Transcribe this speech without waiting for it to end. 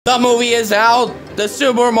The movie is out. The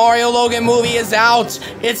Super Mario Logan movie is out.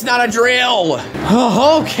 It's not a drill.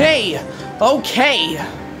 Okay.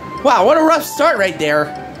 Wow, what a rough start right there.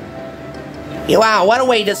 Wow, what a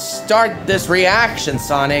way to start this reaction,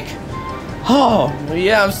 Sonic. Oh,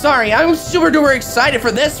 yeah, I'm sorry. I'm super duper excited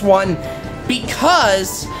for this one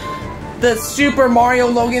because the Super Mario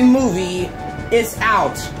Logan movie is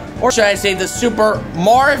out. Or should I say the Super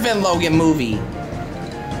Marvin Logan movie?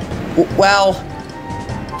 Well,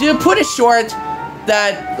 to put it short,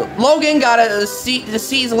 that Logan got a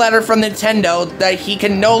cease letter from Nintendo that he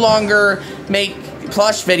can no longer make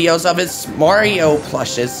plush videos of his Mario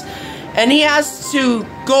plushes. And he has to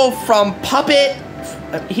go from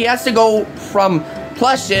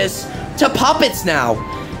plushes to puppets now.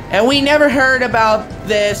 And we never heard about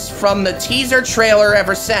this from the teaser trailer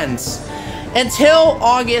ever since. Until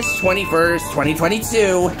August 21st,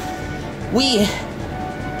 2022, we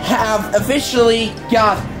have officially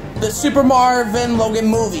got the Super Marvin Logan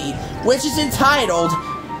movie, which is entitled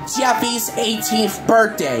Jeffy's 18th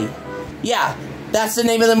Birthday. Yeah, that's the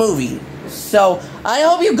name of the movie. So, I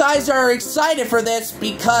hope you guys are excited for this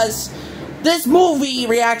because this movie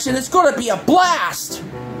reaction is going to be a blast!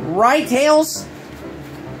 Right, Tails?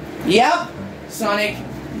 Yep, Sonic,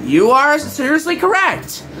 you are seriously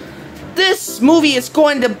correct. This movie is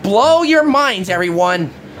going to blow your minds,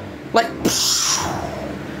 everyone.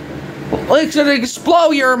 It's going to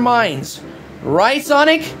explode your minds. Right,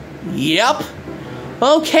 Sonic? Yep.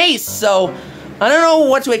 Okay, so I don't know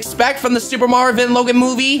what to expect from the Super Marvin Logan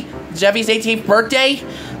movie, Jeffy's 18th birthday,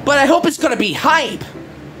 but I hope it's going to be hype.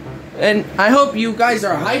 And I hope you guys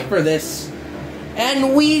are hyped for this.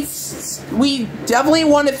 And we definitely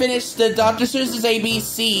want to finish the Dr. Seuss's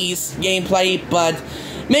ABCs gameplay, but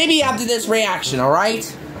maybe after this reaction,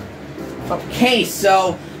 alright? Okay,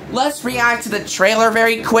 so let's react to the trailer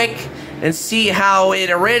very quick and see how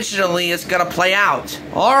it originally is gonna play out.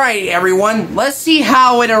 Alright, everyone, let's see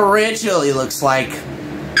how it originally looks like.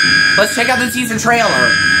 Let's check out the teaser trailer.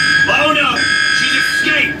 Oh no! She's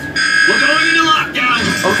escaped! We're going into lockdown!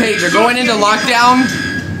 Okay, they're going into lockdown?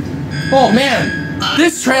 Oh man,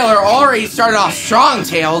 this trailer already started off strong,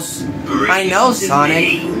 Tails. I know,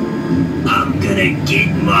 Sonic. I'm gonna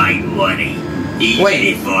get my money. Wait,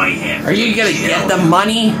 if I have are you gonna get the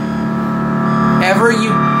money? Ever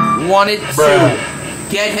you wanted to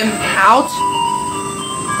get him out?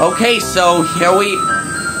 Okay, so here we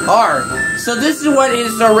are. So this is what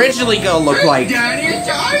it's originally gonna look like. Daddy, it's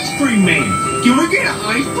the ice cream man. Can we get an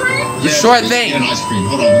ice cream? Yeah, sure thing. Get an ice cream.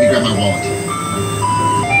 Hold on, let me grab my wallet.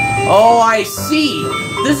 Oh, I see.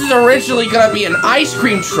 This is originally gonna be an ice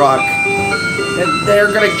cream truck. And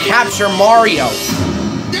they're gonna capture Mario.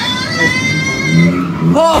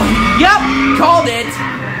 Oh, yep, called it.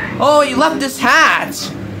 Oh, he left his hat.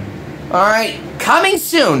 Alright, coming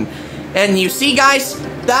soon. And you see, guys,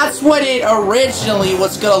 that's what it originally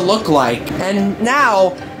was gonna look like. And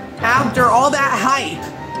now, after all that hype,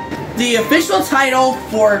 the official title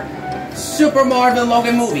for Super Marvin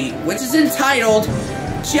Logan movie, which is entitled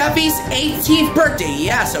Jeffy's 18th Birthday.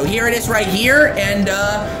 Yeah, so here it is right here, and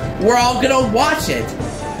we're all gonna watch it.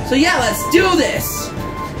 So yeah, let's do this.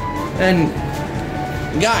 And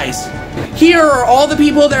guys, here are all the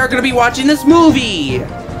people that are gonna be watching this movie,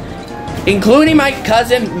 including my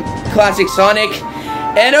cousin, Classic Sonic,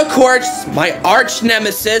 and of course, my arch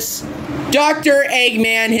nemesis, Dr.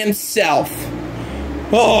 Eggman himself.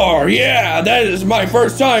 Oh yeah, that is my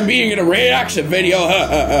first time being in a reaction video.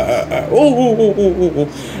 And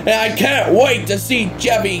I can't wait to see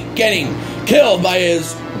Jeffy getting killed by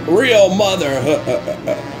his real mother.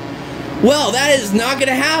 Well, that is not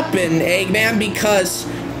gonna happen, Eggman, because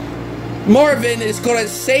Marvin is gonna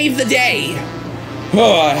save the day.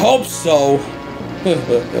 Oh, I hope so.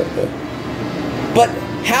 But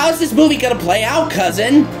how's this movie gonna play out,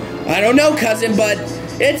 cousin? I don't know, cousin, but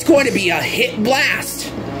it's going to be a hit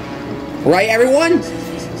blast. Right, everyone?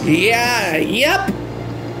 Yeah, yep.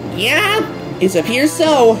 Yeah, it appears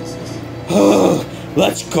so.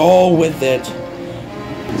 Let's go with it.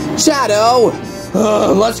 Shadow,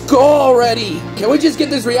 let's go already. Can we just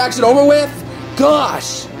get this reaction over with?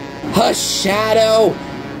 Gosh. Hush, Shadow.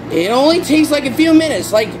 It only takes like a few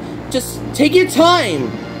minutes. Like, just take your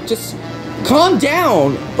time. Just calm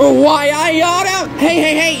down. Why I oughta.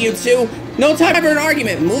 Hey, you two. No time for an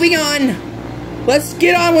argument. Moving on. Let's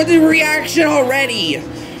get on with the reaction already.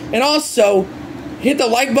 And also, hit the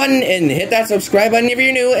like button and hit that subscribe button if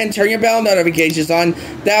you're new, and turn your bell notifications on.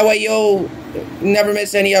 That way you'll never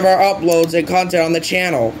miss any of our uploads and content on the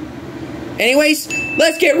channel. Anyways,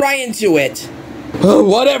 let's get right into it.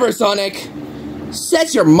 Whatever, Sonic.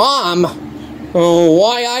 Says your mom. Oh,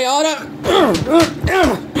 why I oughta.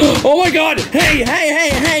 my god!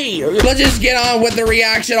 Hey! Let's just get on with the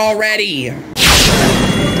reaction already.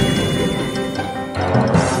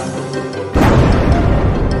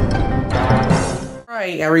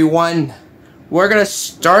 Alright, everyone. We're gonna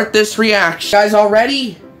start this reaction. You guys all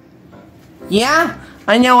ready? Yeah,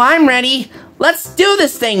 I know I'm ready. Let's do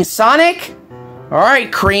this thing, Sonic!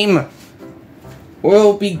 Alright, Cream.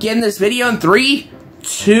 We'll begin this video in 3,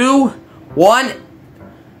 2,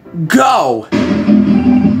 1, go!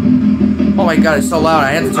 Oh my god, it's so loud.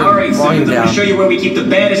 I had to turn the volume down. I'm gonna show you where we keep the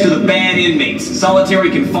baddest of the bad inmates. Solitary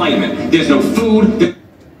confinement. There's no food.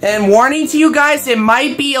 And warning to you guys, it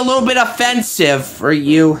might be a little bit offensive for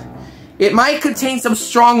you. It might contain some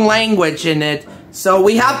strong language in it. So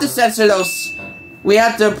we have to censor those. We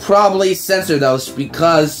have to probably censor those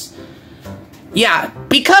because... yeah,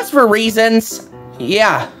 because for reasons.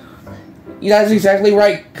 Yeah. That's exactly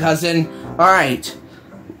right, cousin. Alright.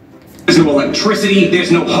 There's no electricity,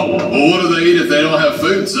 there's no hope. Well, what do they eat if they don't have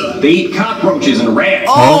food, sir? They eat cockroaches and rats.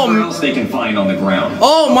 Whatever else they can find on the ground.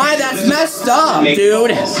 Oh my, that's messed up,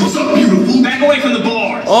 dude. What's up, beautiful? Back away from the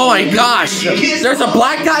bar. Oh my gosh. There's a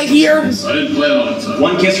black guy here? I didn't plan on it, sir.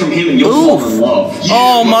 One kiss from him and you'll fall in love. Yeah,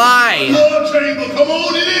 oh my. Love chamber, come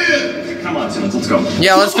on in. Come on, Simmons, let's go.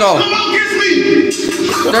 Yeah, let's go. Come on, kiss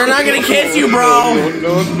me. They're not gonna kiss you, bro.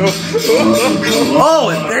 No.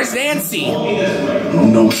 Oh, there's Nancy. Oh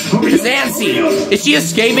no. There's Nancy. Is she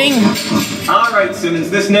escaping? Alright, Simmons,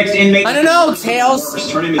 this next inmate... I don't know, Tails.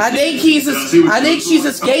 I think she's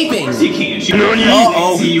escaping. You can.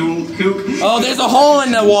 Uh-oh. Nancy, you old kook. Oh, there's a hole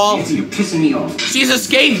in the wall. Nancy, you're pissing me off. She's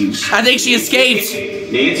escaped. I think she escaped.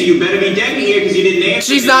 Nancy, you better be dead here because you didn't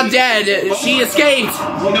answer. She's not dead. She escaped.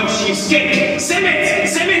 Oh no, she escaped.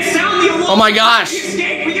 Simmons, sound the alarm. Oh my gosh.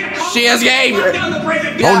 She escaped.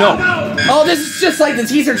 Oh no. Oh, this is just like the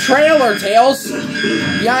teaser trailer, Tails.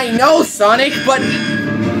 Yeah, I know, Sonic, but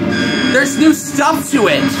there's new stuff to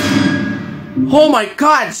it. Oh my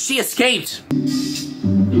god, she escaped.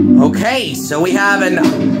 Okay, so we have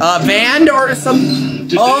a van or some...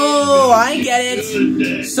 oh, I get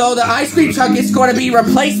it. So the ice cream truck is going to be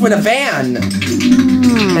replaced with a van.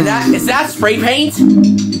 And is that spray paint?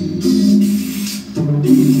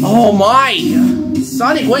 Oh my.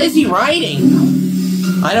 Sonic, what is he writing?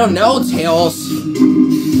 I don't know, Tails.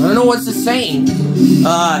 I don't know what's it saying.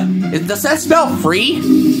 Does that spell free?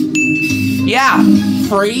 Yeah,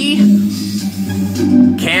 free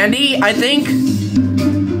candy, I think.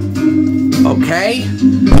 Okay.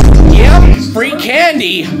 Yep, free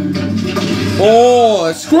candy.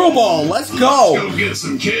 Oh, screwball, let's go. Let's go get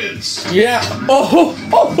some kids. Yeah.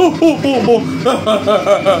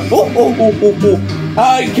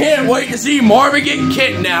 I can't wait to see Marvin get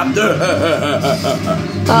kidnapped.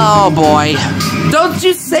 Oh boy. Don't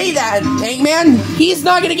you say that, Eggman. He's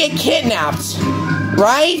not gonna get kidnapped.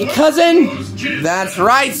 Right, cousin? That's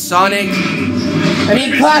right, Sonic. I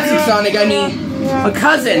mean, classic Sonic, I mean, a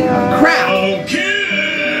cousin. Crap.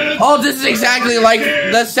 Oh, this is exactly like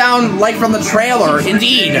the sound like from the trailer,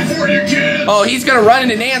 indeed. Oh, he's gonna run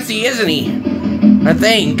into Nancy, isn't he? I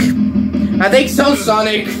think so,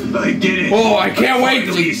 Sonic. I did it. Oh, I can't wait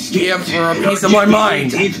to give her a piece of my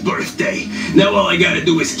mind. 18th birthday. Now all I gotta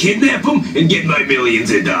do is kidnap him and get my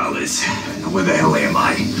millions of dollars. Where the hell am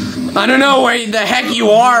I? I don't know where the heck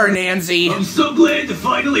you are, Nancy. I'm so glad to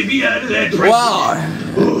finally be out of that prison. Well,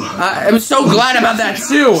 I'm so glad about that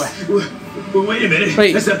too. Well, wait a minute.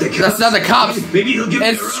 Wait, that's not the cops. That's not the cops. Maybe he'll give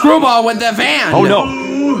It's Screwball with the van. Oh no.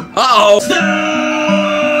 Uh-oh.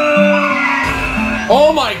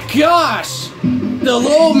 Oh my gosh. The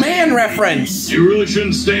little man reference. You really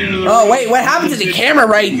shouldn't stand in the Oh wait, what happened to the camera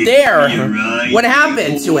right there? Right. What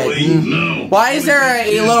happened to it? No. Why is there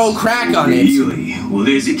a little crack on it? Really? Well,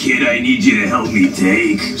 there's a kid I need you to help me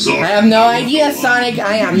take. I have no idea, Sonic.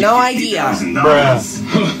 I have no idea.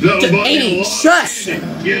 Amy, shush!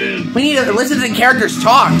 We need to listen to the characters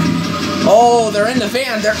talk. Oh, they're in the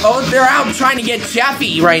van. They're out trying to get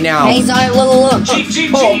Jeffy right now. Hey, Sonic, look.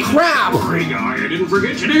 Chief, Oh crap! Hey guy, I didn't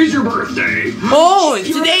forget today's your birthday. Oh,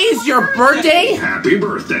 today is your birthday? Happy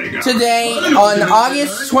birthday, guy. Today, on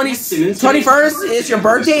August 21st, is your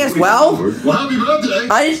birthday as well? Well, happy birthday.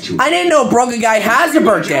 I didn't know Broken Guy has a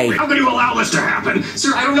birthday. How can you allow this to happen?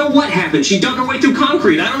 Sir, I don't know what happened. She dug her way through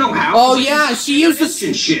concrete. I don't know how. Oh yeah, she used the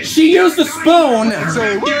spoon.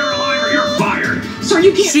 You're a liar, you're fired. Sir,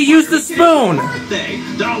 you can't. She used the spoon.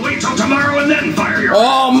 Then I'll wait till tomorrow and then fire your.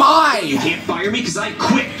 Oh my! You can't fire me because I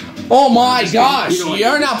quit. Oh my gosh!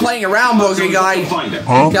 You're not playing around, Broken Guy.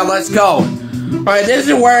 Yeah, let's go. Alright, this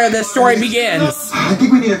is where the story begins. I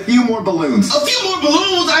think we need a few more balloons. A few more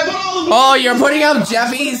balloons. I bought all of them. Oh, you're putting up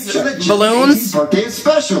Jeffy's balloons? Birthday is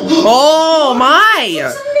special. Oh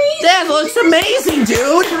my! That looks amazing,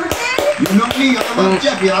 dude. You know me, I love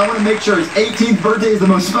Jeffy, and I want to make sure his 18th birthday is the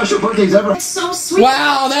most special birthdays ever. That's so sweet.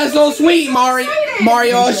 Wow, that's so sweet, Mario.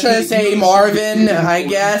 Should I say Marvin, I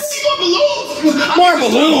guess. More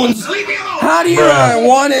balloons? How do you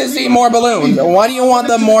want to see more balloons? Why do you want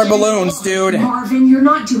the more balloons, dude? Marvin, you're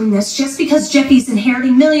not doing this just because Jeffy's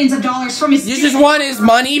inheriting millions of dollars from his... You just want his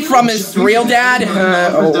money from his real dad?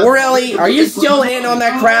 Really? Are you still in on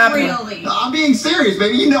that crap? Really? I'm being serious,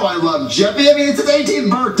 baby. You know I love Jeffy. I mean, it's his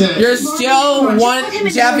 18th birthday. You're still want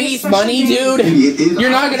Jeffy's money, dude? You're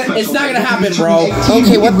not gonna. It's not gonna happen, bro.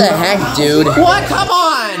 Okay, what the heck, dude? What? Come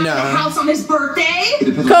on! House on his birthday?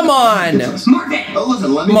 Come on, Marvin! Oh,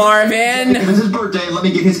 listen, let me... Marvin. It's his birthday. Let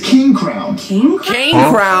me get his king crown. King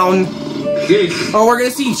crown? Oh, we're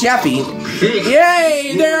gonna see Jeffy.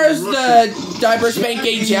 Yay! There's the diaper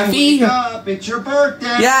spanking Jeffy. It's your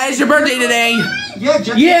birthday. Yeah, it's your birthday today. Yeah,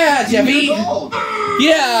 Jeffy. Yeah, Jeffy.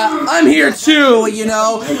 Yeah, I'm here too, you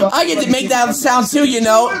know. I get to make that sound too, you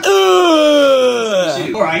know.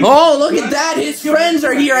 Oh, look at that. His friends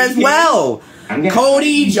are here as well.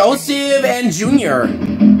 Cody, Joseph, and Junior.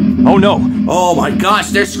 Oh no. Oh my gosh,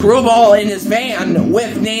 there's Screwball in his van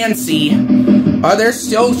with Nancy. Are they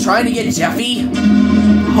still trying to get Jeffy?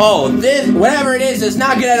 Oh, this, whatever it is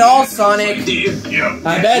not good at all, Sonic.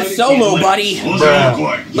 I bet so, little buddy.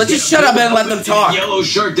 Let's just shut up and let them talk. Yellow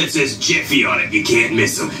shirt that says Jeffy on it. You can't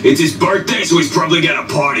miss him. It's his birthday, so he's probably got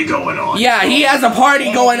a party going on. Yeah, he has a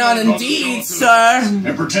party going on indeed, sir.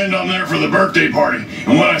 And pretend I'm there for the birthday party.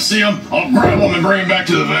 And when I see him, I'll grab him and bring him back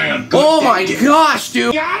to the van. Oh my gosh,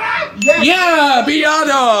 dude. Yeah,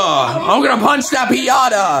 piñata. I'm gonna punch that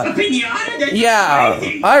piñata. Yeah,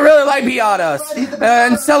 I really like piñatas.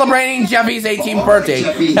 And celebrating Jeffy's 18th birthday.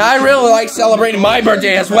 Now, I really like celebrating my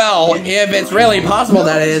birthday as well, if it's really possible,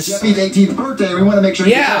 that is. Jeffy's 18th birthday, we want to make sure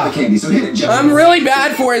he gets all the candy, so hit it, Jeffy. I'm really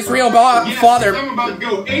bad for his real father.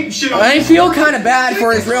 I feel kind of bad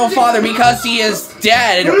for his real father because he is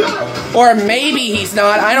dead. Or maybe he's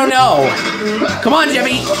not, I don't know. Come on,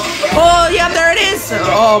 Jeffy. Oh, yeah, there it is.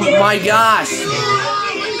 Oh, my gosh.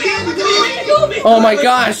 Oh my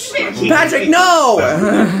gosh! Patrick, no!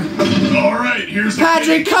 Alright, here's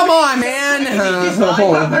Patrick, come on, man!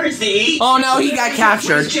 Oh no, he got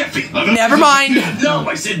captured. Never mind. No,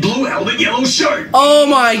 I said blue helmet, yellow shirt. Oh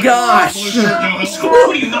my gosh!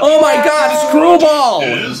 Oh my god, Screwball!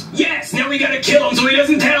 Yes, now we gotta kill him so he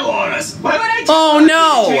doesn't tell on us. Why would I Oh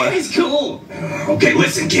no! It's cool. Okay,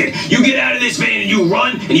 listen, kid. You get out of this van and you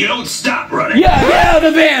run, and you don't stop running. Yeah, get out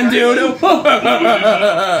of the van, dude!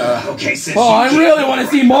 Okay, since oh, I really want to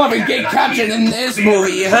see Marvin get captured in this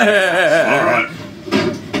movie.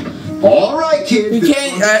 Alright, kid.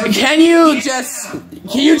 Can you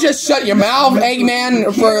just shut your mouth,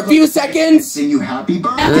 Eggman, for a few seconds? Sing you happy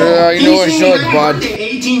birthday. You know I should, bud.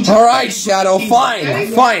 Alright, Shadow,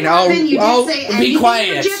 fine. I'll be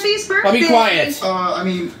quiet. I'll be quiet. I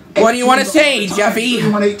mean... What do you want to say, Jeffy?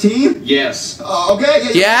 You want 18? Yes. Okay.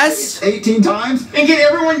 Yes? 18 times? And get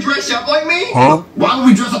everyone dressed up like me? Huh? Why would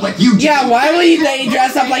we dress up like you, Jeffy? Yeah, why would they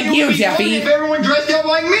dress up like you, Jeffy? If everyone dressed up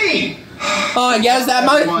like me? Oh, I guess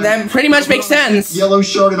that pretty much makes sense. Yellow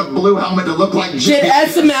shirt and a blue helmet to look like Jeffy.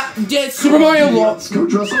 Did Super Mario... Let's go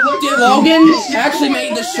dress up like Did Logan actually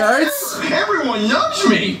make the shirts? Everyone loves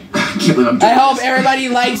me. I hope everybody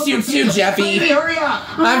likes you too, Jeffy. Hurry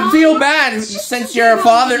up. I feel bad since your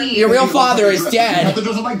real father is dead.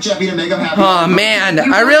 Oh man,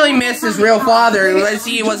 I really miss his real father as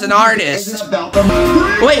he was an artist.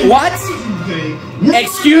 Wait, what?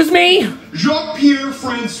 Excuse me? Jean-Pierre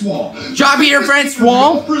Francois. Jean-Pierre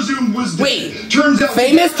Francois? Wait,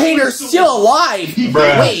 famous painter still alive?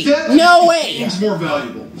 Wait, no way.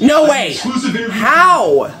 No way.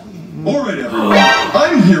 How?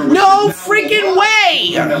 I'm here with no freaking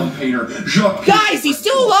way! Guys, he's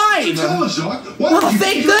still alive! Oh,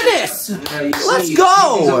 thank goodness! Let's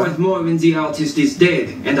go! Marvin, the artist, is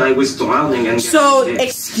dead, and I was drowning and... So,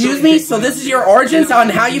 excuse me? So this is your origins on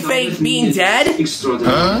how you fake being dead?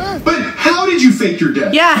 But how did you fake your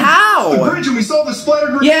death? Yeah, how? The bridge and we saw the splatter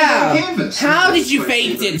grenade on the canvas. How did you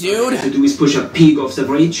fake it, dude? What to do is push a pig off the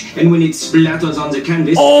bridge, and when it splatters on the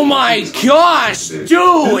canvas... Oh my gosh,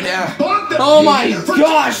 dude! Oh my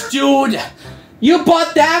gosh, dude! You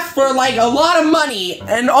bought that for like a lot of money,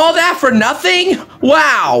 and all that for nothing?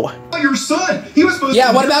 Wow! Your son, he was supposed to...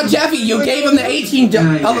 Yeah, what about Jeffy? You gave him the 18,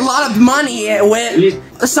 a lot of money with...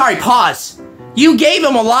 Sorry, pause. You gave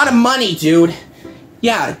him a lot of money, dude.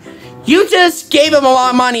 Yeah, you just gave him a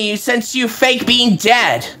lot of money since you fake being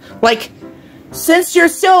dead. Like, since you're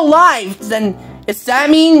still alive, then does that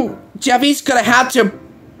mean Jeffy's gonna have to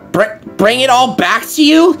bring it all back to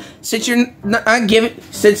you since you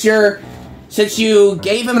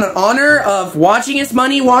gave him an honor of watching his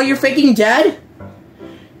money while you're faking dead?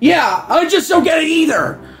 Yeah, I just don't get it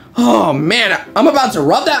either. Oh man, I'm about to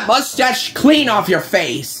rub that mustache clean off your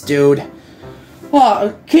face, dude.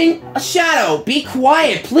 Oh, Shadow, be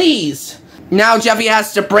quiet, please. Now Jeffy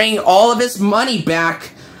has to bring all of his money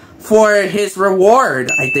back for his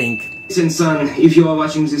reward, I think. Listen, son, if you are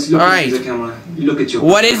watching this, look at the camera. Look at your...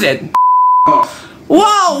 What is it? Whoa,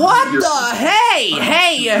 what the? Hey,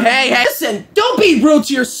 listen, don't be rude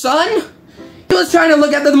to your son. He was trying to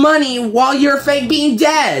look at the money while you're fake being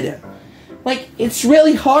dead. Like, it's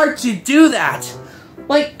really hard to do that.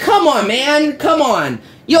 Like, come on, man, come on.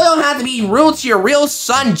 You don't have to be rude to your real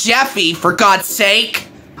son, Jeffy, for God's sake.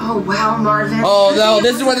 Oh, wow, Marvin. Oh, no,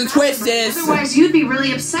 this is where the twist is. Otherwise, you'd be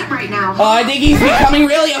really upset right now. Oh, I think he's becoming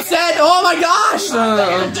really upset. Oh, my gosh. Oh,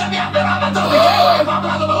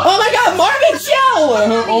 my God, Marvin, chill.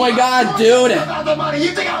 Oh, my God, dude.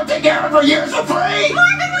 You think I'll take care of it for years for free?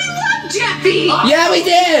 Marvin, we love Jeffy. Yeah, we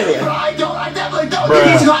do. I definitely don't.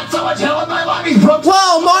 He's got so much hell in my life. He's broke.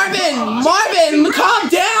 Whoa, Marvin, calm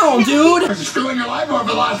down, dude. He's screwing your life over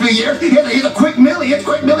the last few years. He's a quick millie. It's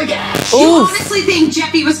quick millie cash. You honestly think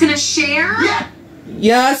Jeffy was gonna share? Yeah.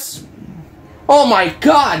 Yes. Oh my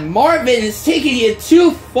God, Marvin is taking it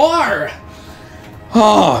too far.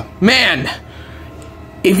 Oh, man.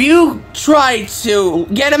 If you try to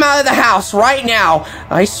get him out of the house right now,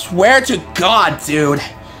 I swear to God, dude,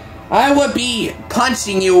 I would be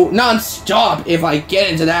punching you non-stop if I get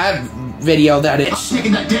into that video, that is.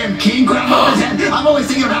 Taking that damn king crown off his head. I'm only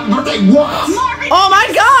singing happy birthday once. Marvin, oh my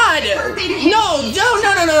God!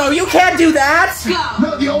 No, you can't do that!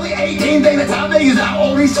 No, the only 18 thing that's happening is how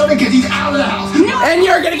old he's starting because he's out of the house. No. And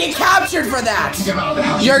you're gonna get captured for that! Get him out of the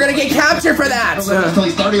house. You're gonna get captured for that! Until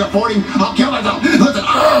he's 30 or 40, I'll kill myself. Listen,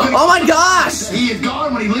 oh my gosh! He is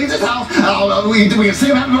gone when he leaves his house. We can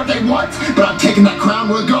sing him happy birthday once, but I'm taking that crown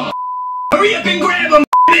with God. Hurry up and grab him,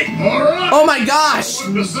 Alright. Oh my gosh!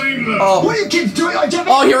 Oh. What are you kids doing?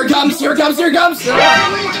 Oh, here it comes! Here it comes!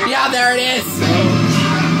 Yeah, there it is!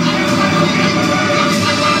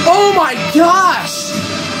 Oh my gosh!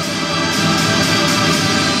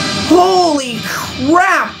 Holy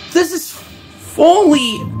crap! This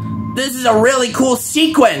is a really cool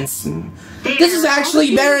sequence. This is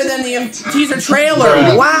actually better than the teaser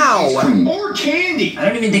trailer. Wow! More candy. I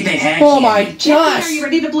don't even think they had Oh my gosh! Jeffy, are you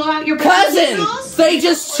ready to blow out your Cousin! They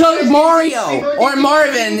just took Mario, or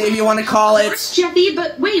Marvin, if you want to call it. Jeffy,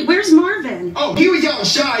 but wait, where's Marvin? Oh, he was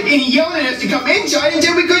outside, and he yelled at us to come inside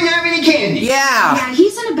until we couldn't have any candy. Yeah. Yeah,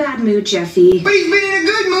 he's in a bad mood, Jeffy. But he's been in a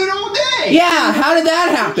good mood all day. Yeah, how did that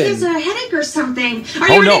happen? He has a headache or something. Are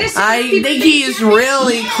you ready to sing I happy think birthday, he is Jeffy?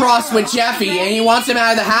 really cross with Jeffy, and he wants him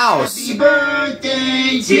out of the house. Happy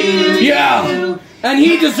birthday to you. Yeah, and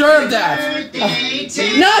he deserved that.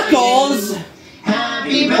 Knuckles!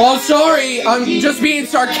 Happy birthday. Oh, sorry, I'm just being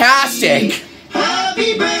sarcastic.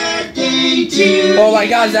 Happy birthday to you. Oh my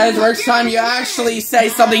gosh, that is the first time you actually say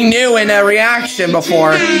something new in a reaction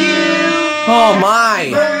before. Oh my.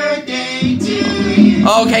 Birthday to you.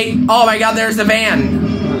 Okay, oh my god, there's the van.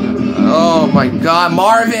 Oh my god,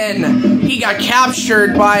 Marvin! He got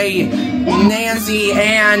captured by Nancy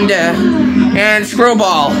and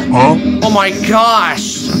Screwball. Huh? Oh my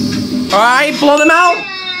gosh! Alright, blow them out!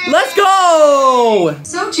 Let's go!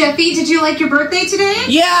 So, Jeffy, did you like your birthday today?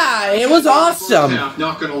 Yeah, it was awesome.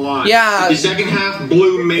 Not gonna lie. Yeah. The second half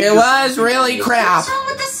blew me. It was really crap. What's wrong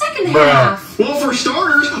with the second half? Well, for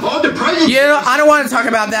starters, all the presents. Yeah, I don't want to talk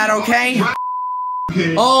about that, okay?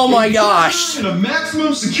 Oh my gosh. In a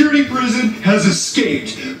maximum security prison has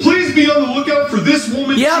escaped. Please be on the lookout for this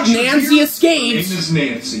woman. Yep, Nancy escaped. Her name is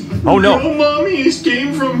Nancy. Oh no. Real mommy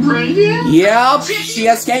escaped from prison? Yep, she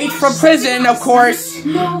escaped from prison, of course.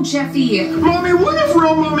 No, Jeffy. Mommy, what if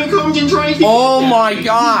real mommy comes and tries to Oh my I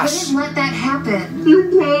gosh. didn't let that happen. You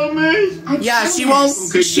promise? Yeah, she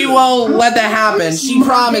won't let that happen. She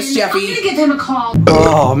promised, I'm Jeffy. gonna give him a call.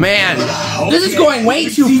 Oh man. This is going way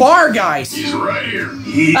too far, guys. He's right here.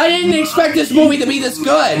 I didn't expect this movie to be this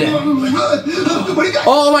good. What do you got?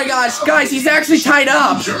 Oh my gosh, guys, he's actually tied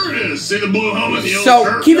up. Sure it is. See the blue helmet, the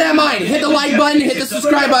So old keep that in mind. Hit the like button, hit the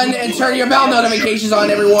subscribe button, and turn your bell notifications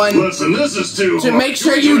on, everyone, Listen, this is too to make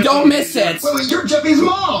sure you don't miss it. Wait, you're Jeffy's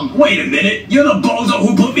mom. Wait a minute, you're the bozo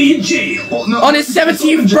who put me in jail. Well, no. On his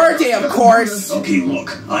 17th birthday, of course. Okay,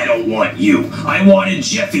 look, I don't want you. I wanted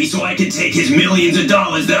Jeffy so I could take his millions of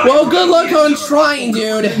dollars that Well, good luck on trying,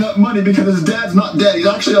 dude. Enough money because his dad's not not dead. He's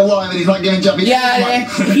actually alive, and he's not giving Jeffy Yeah,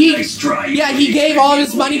 Nice try. he gave all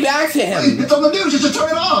his money back to him. It's on the news. You should turn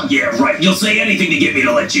it on. Yeah, right. You'll say anything to get me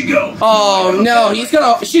to let you go. Oh no, she's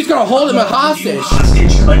gonna hold him hostage.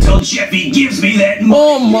 Until Jeffy gives me that money.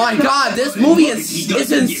 Oh my god, this movie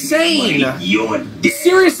is insane. You're dead.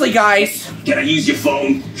 Seriously, guys. Can I use your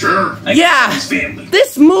phone? Sure. Yeah,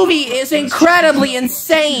 this movie is incredibly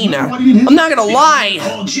insane. I'm not gonna lie.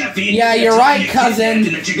 Yeah, you're right, cousin.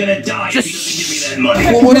 That you're gonna die if you doesn't give me that money.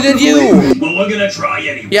 Well, what did it do? Well, we're gonna try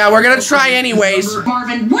anyway. Yeah, we're gonna try anyways.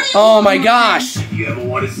 Marvin, what are you Oh my gosh. If you ever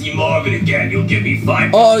want to see Marvin again, you'll give me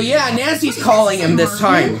 $5. Oh yeah, Nancy's calling him this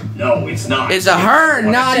time. No, it's not. It's a her,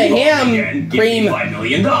 not a him. Cream. $5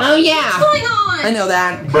 million. Oh yeah. What's going on? I know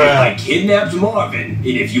that. I kidnapped Marvin, and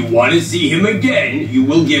if you want to see him again, you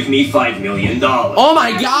will give me $5 million. Oh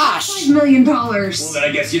my gosh. $5 million. Well, then I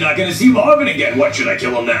guess you're not going to see Marvin again. What, should I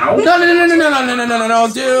kill him now? No,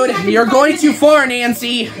 dude. You're going too far,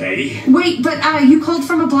 Nancy. Hey. Wait, but you called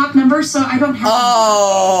from a block number, so I don't have.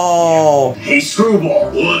 Oh. Hey, Screwball.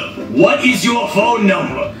 What is your phone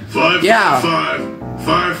number?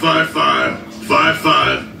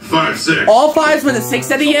 555-555-5556. All fives with a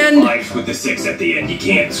 6 at the end? 5 with the 6 at the end. You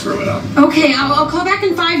can't screw it up. Okay, I'll call back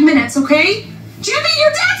in 5 minutes. Okay? Jeffy,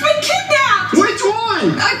 your dad's been kidnapped. Which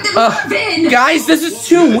one? Marvin. Guys, this is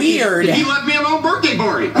too weird. He left me a little birthday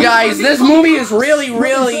party. Guys, this movie is really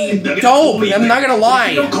dope. I'm not gonna lie.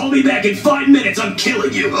 If you don't call me back in 5 minutes, I'm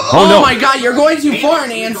killing you. Oh my god, you're going too far,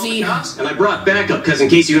 Nancy. And I brought backup because in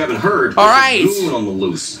case you haven't heard, Alright. there's a goon on the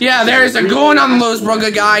loose. Yeah, there's a goon on the loose, bro,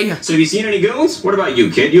 good guy. So have you seen any goons? What about you,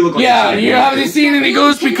 kid? You look like You haven't seen any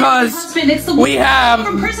goons because we have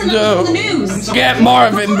to get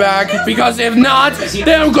Marvin back. Because if not,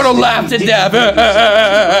 then I'm gonna laugh to death. Is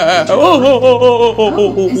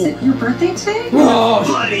it your birthday today?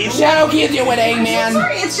 Shadow can't do it, Eggman.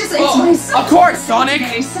 Sorry, it's just it's my son. Of course, Sonic.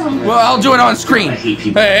 Okay, so Well, I'll do it on screen.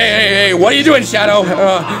 Hey, what are you doing, Shadow?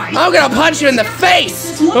 I'm gonna punch you in the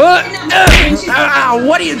face. What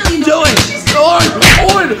are you doing?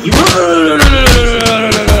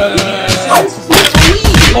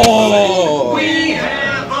 Oh.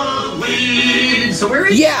 So where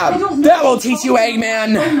is Yeah, that will teach you,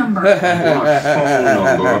 Eggman.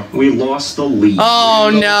 We lost the lead.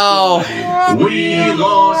 Oh no. We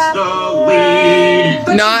lost the lead.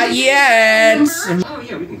 Not yet. Oh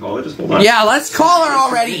yeah, we can call it. Just hold on. Yeah, let's call her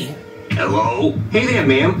already. Hello? Hey there,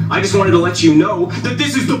 ma'am. I just wanted to let you know that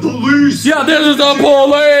this is the police. Yeah, this is the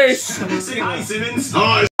police. Say hi, Simmons.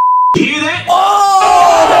 Hi. You hear that?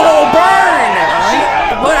 Oh,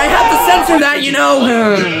 burn! But I have to censor that, you know.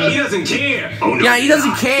 He doesn't care. Oh, no, Yeah, he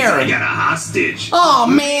doesn't care. I got a hostage. Oh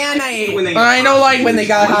man, I don't like when they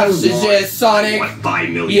got hostages, Sonic. What,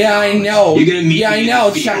 $5 million? Yeah, I know. You're gonna meet Yeah, me I in know,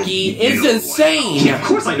 the field. Chucky. You It's know insane. Yeah, of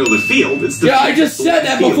course I know the field. It's the Yeah, I field. just said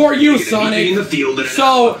that Field. before you, You're gonna meet me in the Sonic. field in an So,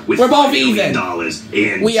 hour with we're both $5 million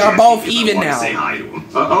even. and We are Jeffy, both because I even wanna now. Say hi to him.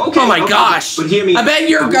 Okay, Oh my okay, gosh. But hear me. I bet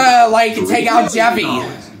you're gonna, like, take out Jeffy.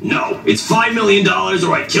 No, it's $5 million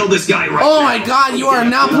or I kill this guy right now. Oh my god, you are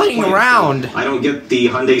not playing around. I don't get the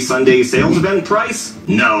Hyundai Sunday sales event price?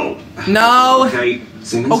 No. No. Okay,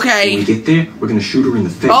 Simmons. Okay. When we get there, we're gonna shoot her in the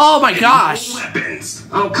face. Oh my gosh. Weapons.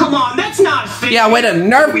 Oh, come on, that's not fair. Yeah, with a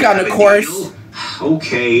Nerf gun, of course.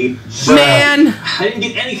 Okay. Man. I didn't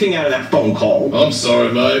get anything out of that phone call. I'm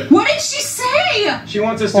sorry, mate. what did she say? She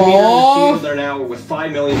wants us to meet her in the field there now with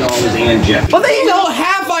 $5 million and Jeffy. Well, they don't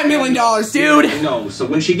have $5 million, dude. No, so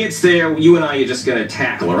when she gets there, you and I are just gonna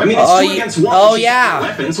tackle her. I mean, it's Oh, two against one. oh, She's yeah. got a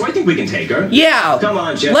weapon, so I think we can take her. Yeah. Come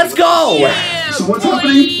on, Jeffy. Let's go. So what's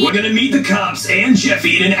happening? We're gonna meet the cops and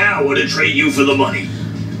Jeffy in an hour to trade you for the money.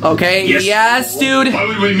 Okay. Yes, dude. Why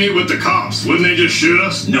would we meet with the cops? Wouldn't they just shoot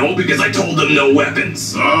us? No, because I told them no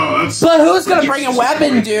weapons. Oh, that's... But who's gonna bring a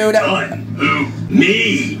weapon, dude? Done. Who?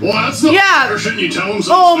 Me. Well, that's not Yeah. fair. Shouldn't you tell them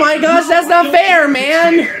something? Oh my gosh, that's not fair,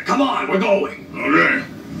 man. Here, come on, we're going. Okay.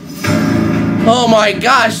 Oh my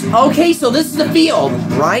gosh. Okay, so this is the field,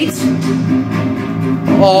 right?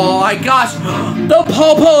 Oh my gosh. The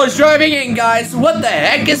Popo is driving in, guys. What the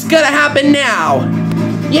heck is gonna happen now?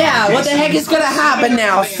 Yeah, what the heck is gonna happen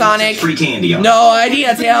now, Sonic? Free candy. No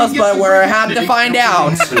idea, Tails, but we're have to find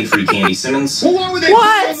out. Any free candy, Simmons? Well, why would they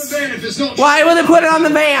What? put it on the van if it's not... Why would they put it on the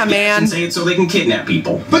van, man? Say it so they can kidnap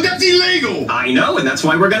people. But that's illegal! I know, and that's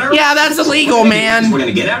why we're gonna... Yeah, that's illegal, man. We're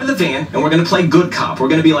gonna get out of the van, and we're gonna play good cop. We're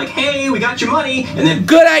gonna be like, hey, we got your money, and then...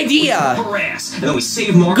 Good idea. harass. And then we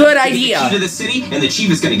save more. Good get idea. The key to the city, and the chief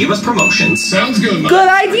is gonna give us promotions. Sounds good, man. Good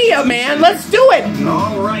idea, man. Let's do it.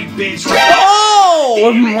 All right, bitch.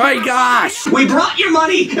 Oh my gosh. We brought your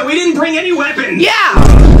money, and we didn't bring any weapons. Yeah.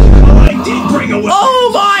 All I did bring a weapon.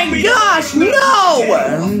 Oh my gosh,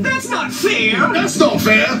 no! That's not fair. That's not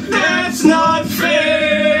fair. That's not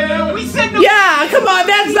fair. We said no. Yeah, come on,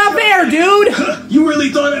 that's not fair, dude! You really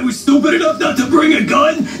thought I was stupid enough not to bring a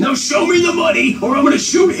gun? Now show me the money, or I'm gonna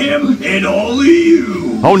shoot him and all of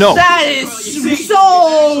you. Oh no. That is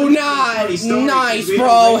so not nice,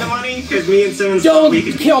 bro. Don't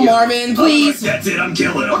kill Marvin, please. That's it, I'm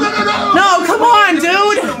killing him. No, come on,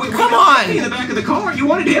 dude! Come on! In the back of the car, you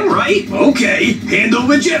wanted him, right? Okay, hand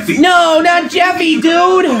over Jeffy. No, not Jeffy,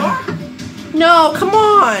 dude! No, come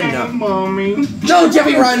on! Mommy. No,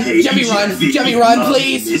 Jeffy, run! Jeffy, run! Jeffy, run,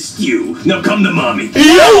 please! It's you. Now come to mommy.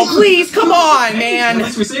 No, please, come on, man!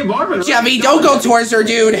 Unless we save Marvin. Jeffy, don't go towards her,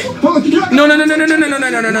 dude! No, no, no, no, no, no, no, no, no,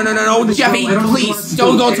 no, no, no, no, Jeffy, please,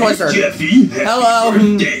 don't go towards her. Jeffy, happy Hello.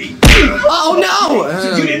 birthday. Oh, no!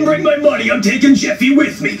 Since you didn't bring my money, I'm taking Jeffy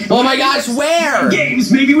with me. Oh my gosh, where?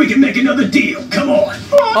 Games, maybe we can make another deal. Come on.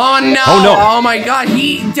 Oh no! Oh, no. Oh my god,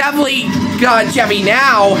 he definitely got Jeffy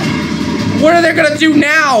now. What are they gonna do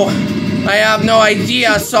now? I have no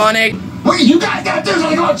idea, Sonic. Wait, you guys gotta do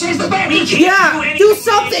something. Go and chase the baby. Yeah, do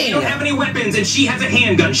something! We don't have any weapons, and she has a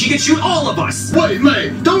handgun. She can shoot all of us. Wait,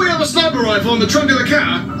 mate, don't we have a sniper rifle in the trunk of the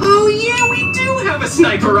car? Oh yeah, we do have a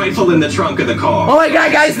sniper rifle in the trunk of the car. Oh my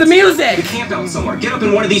god, guys, the music! Camp out somewhere. Get up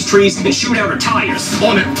in one of these trees and shoot out her tires.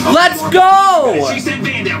 On it. Let's go! She said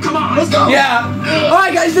Van down. Come on. Let's go. Yeah.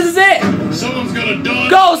 Alright, guys, this is it! Someone's gonna die.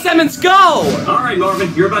 Go, Simmons, go! All right,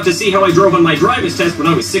 Marvin. You're about to see how I drove on my driver's test when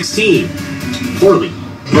I was 16. Poorly.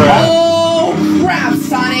 Oh, crap,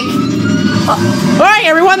 Sonic! Alright,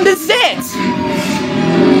 everyone, this is it!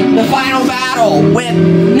 The final battle with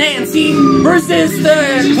Nancy versus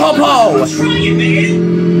the Popo! Try it,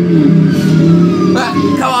 man.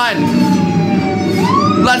 Come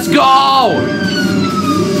on! Let's go!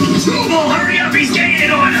 Hurry up, he's getting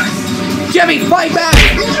it on us. Jeffy, fight back!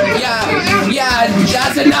 Yeah,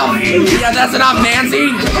 that's enough! Yeah, that's enough,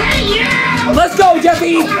 Nancy! Let's go,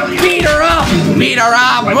 Jeffy! Beat her up! Beat her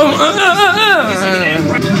up!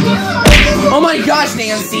 Oh my gosh,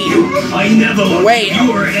 Nancy! I never loved Wait. you.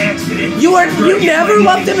 You were an accident. You never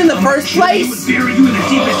loved him in the first place? Bury you in the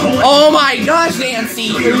deepest hole. Oh my gosh, Nancy!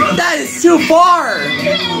 That is too far!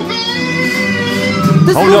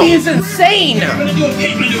 This movie is insane! I'm gonna do a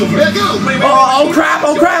pit maneuver. Yeah, go. Oh crap,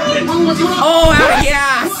 oh crap! What's going on? Oh, out of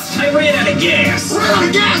gas! I ran out of gas. We're out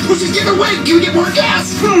of gas. We're just getting away. Can we get more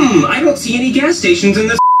gas? I don't see any gas stations in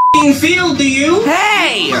this field, do you?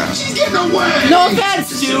 Hey! She's getting away. No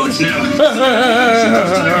offense, dude!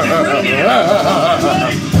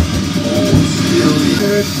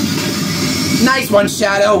 Nice one,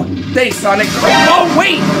 Shadow. Thanks, Sonic. Oh,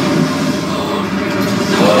 wait!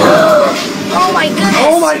 Oh my goodness!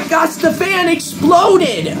 Oh my gosh, the fan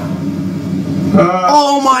exploded!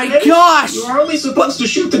 Oh my gosh! You're only supposed to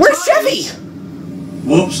shoot the Where's tires. Jeffy?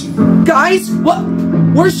 Whoops. Guys, what?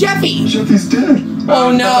 Where's Jeffy? Jeffy's dead.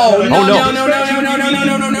 Oh no! Oh, No! no. No! No! No! No! No!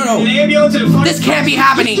 No! No! No! No! An No! ambulance and a fire. This can't be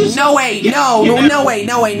happening! No way! No! No way!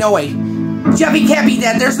 No way! No way! Jeffy can't be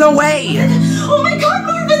dead! There's no way! Oh my god,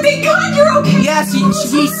 Marvin, thank god you're okay! Yes,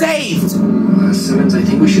 he's saved! Simmons, I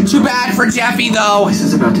think we should. Too bad for Jeffy, though. This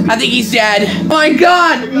is about to be. I think he's dead. Oh my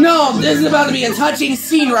god! No! This is about to be a touching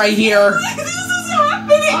scene right here. This is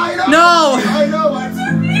happening! I know. No! I know.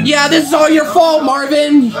 Yeah, this is all your fault,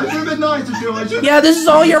 Marvin. I should have been nice to you. Yeah, this is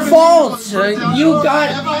all your fault. You got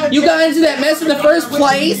into that mess in the first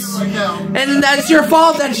place, and that's your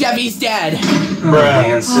fault that Jeffy's dead.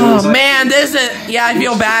 Oh man, this is. Yeah, I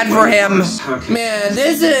feel bad for him. Man,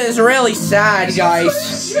 this is really sad,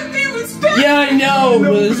 guys. Yeah, I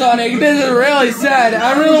know, Sonic. This is really sad.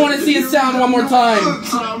 I really want to see it sound one more time.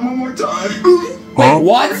 One more time. Wait,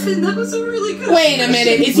 what? That was a really good. Wait a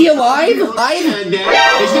minute. Is he alive? It's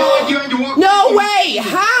not like you had to walk. No way!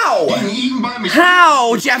 How? Even by me.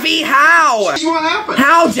 How, Jeffy? How? What happened?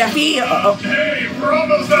 How, Jeffy? Hey, we're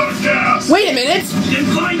almost out of gas. Wait a minute. Then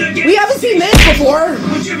find the gas. We haven't seen this before.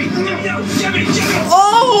 Jimmy, no, Jimmy.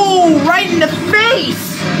 Oh, right in the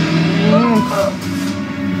face.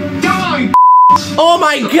 Die. Oh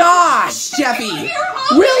my gosh, Jeffy.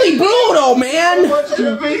 Really brutal, man.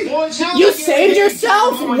 You saved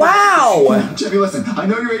yourself? Wow. Jeffy, listen, I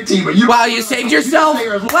know you're 18, but you. Wow, you saved yourself?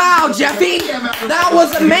 Wow, Jeffy. That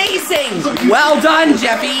was amazing. Well done,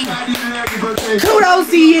 Jeffy. Kudos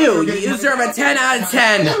to you. You deserve a 10 out of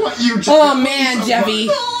 10. Oh man, Jeffy.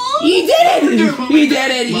 He did it! He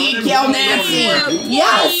did it! He killed Nancy!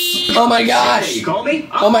 Yes! Oh my gosh! You call me?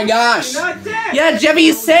 Oh my gosh! You're not dead. Yeah, Jeffy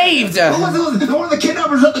is saved! One of the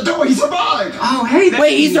kidnappers at the door, he survived! Oh, hey, that's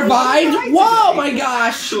Wait, he survived? Whoa, my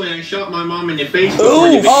gosh. Actually, I shot my mom in the face.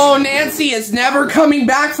 Ooh, oh, Nancy is never coming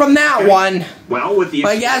back from that one. Well, with the...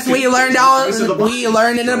 But yes, we learned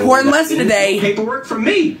an important lesson today. Paperwork from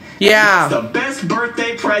me. Yeah. It's the best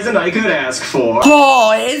birthday present I could ask for.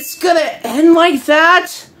 Oh, it's gonna end like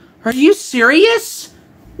that? Are you serious?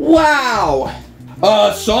 Wow.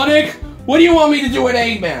 Sonic, what do you want me to do with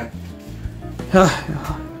Eggman?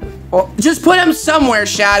 Well, just put him somewhere,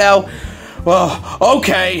 Shadow. Well,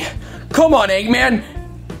 okay. Come on, Eggman.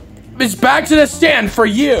 It's back to the stand for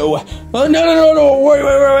you. No.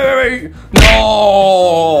 Wait. No.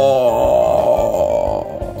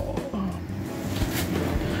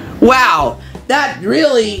 Wow, that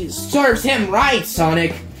really serves him right,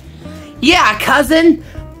 Sonic. Yeah, cousin.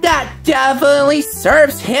 That definitely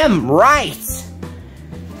serves him right.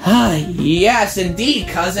 Yes, indeed,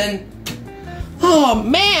 cousin. Oh,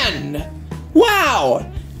 man. Wow.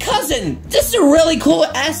 Cousin, this is a really cool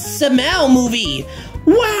SML movie.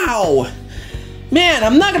 Wow. Man,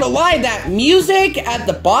 I'm not gonna lie, that music at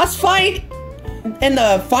the boss fight and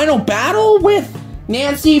the final battle with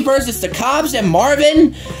Nancy versus the cops and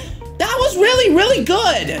Marvin, that was really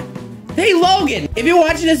good. Hey, Logan, if you're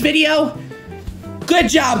watching this video, good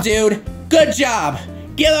job, dude. Good job.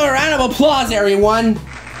 Give him a round of applause, everyone.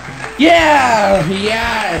 Yeah,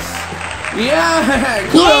 yes. Yeah,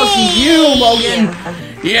 kudos to you, Logan.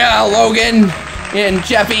 Yeah, Logan and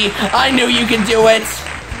Jeffy, I knew you could do it.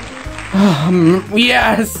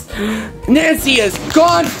 Yes. Nancy is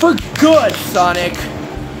gone for good, Sonic.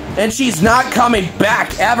 And she's not coming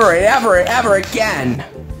back ever again.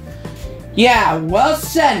 Yeah, well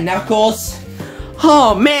said, Knuckles.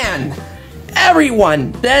 Oh, man.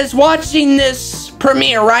 Everyone that is watching this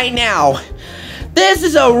premiere right now, this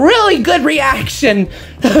is a really good reaction.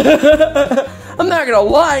 I'm not gonna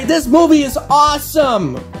lie, this movie is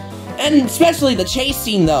awesome. And especially the chase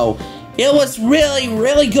scene, though. It was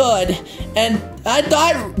really good. And I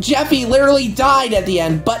thought Jeffy literally died at the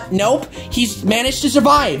end, but nope, he's managed to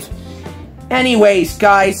survive. Anyways,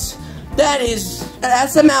 guys, that is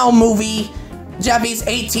SML Movie, Jeffy's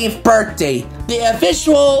 18th birthday. The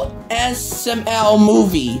official SML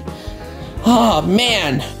Movie. Oh,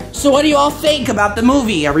 man. So what do you all think about the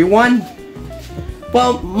movie, everyone?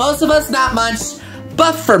 Well, most of us, not much.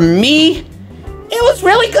 But for me, it was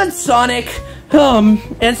really good, Sonic.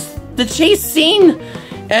 It's the chase scene,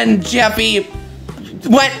 and Jeffy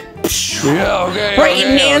went right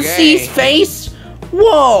in Nancy's face.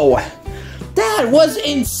 Whoa. That was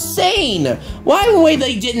insane. Why would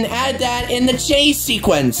they didn't add that in the chase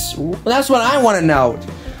sequence? That's what I want to know.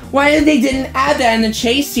 Why did they didn't add that in the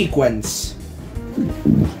chase sequence?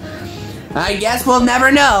 I guess we'll never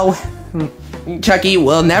know. Chucky,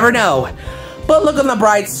 we'll never know. But look on the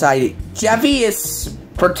bright side. Jeffy has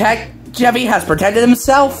protected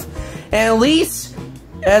himself, and at least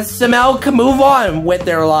SML can move on with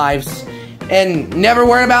their lives and never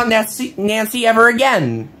worry about Nancy ever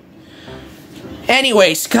again.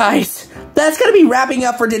 Anyways, guys, that's gonna be wrapping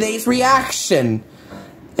up for today's reaction.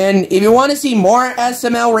 And if you want to see more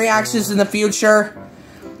SML reactions in the future,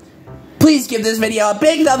 please give this video a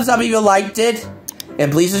big thumbs up if you liked it.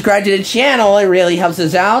 And please subscribe to the channel, it really helps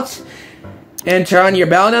us out. And turn on your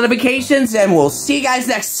bell notifications, and we'll see you guys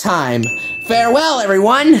next time. Farewell,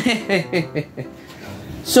 everyone.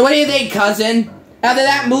 So what do you think, cousin? After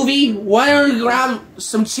that movie, why don't we grab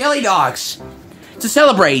some chili dogs to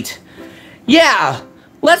celebrate? Yeah,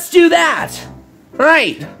 let's do that.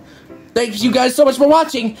 Right. Thank you guys so much for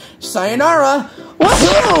watching. Sayonara.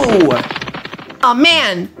 Woohoo! Oh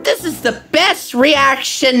man, this is the best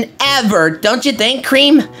reaction ever, don't you think,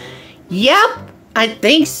 Cream? Yep, I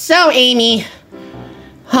think so, Amy.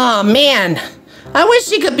 Oh man, I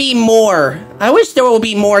wish it could be more. I wish there would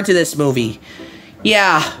be more to this movie.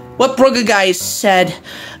 Yeah, what Brooke guys said.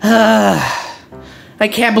 I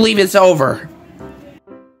can't believe it's over.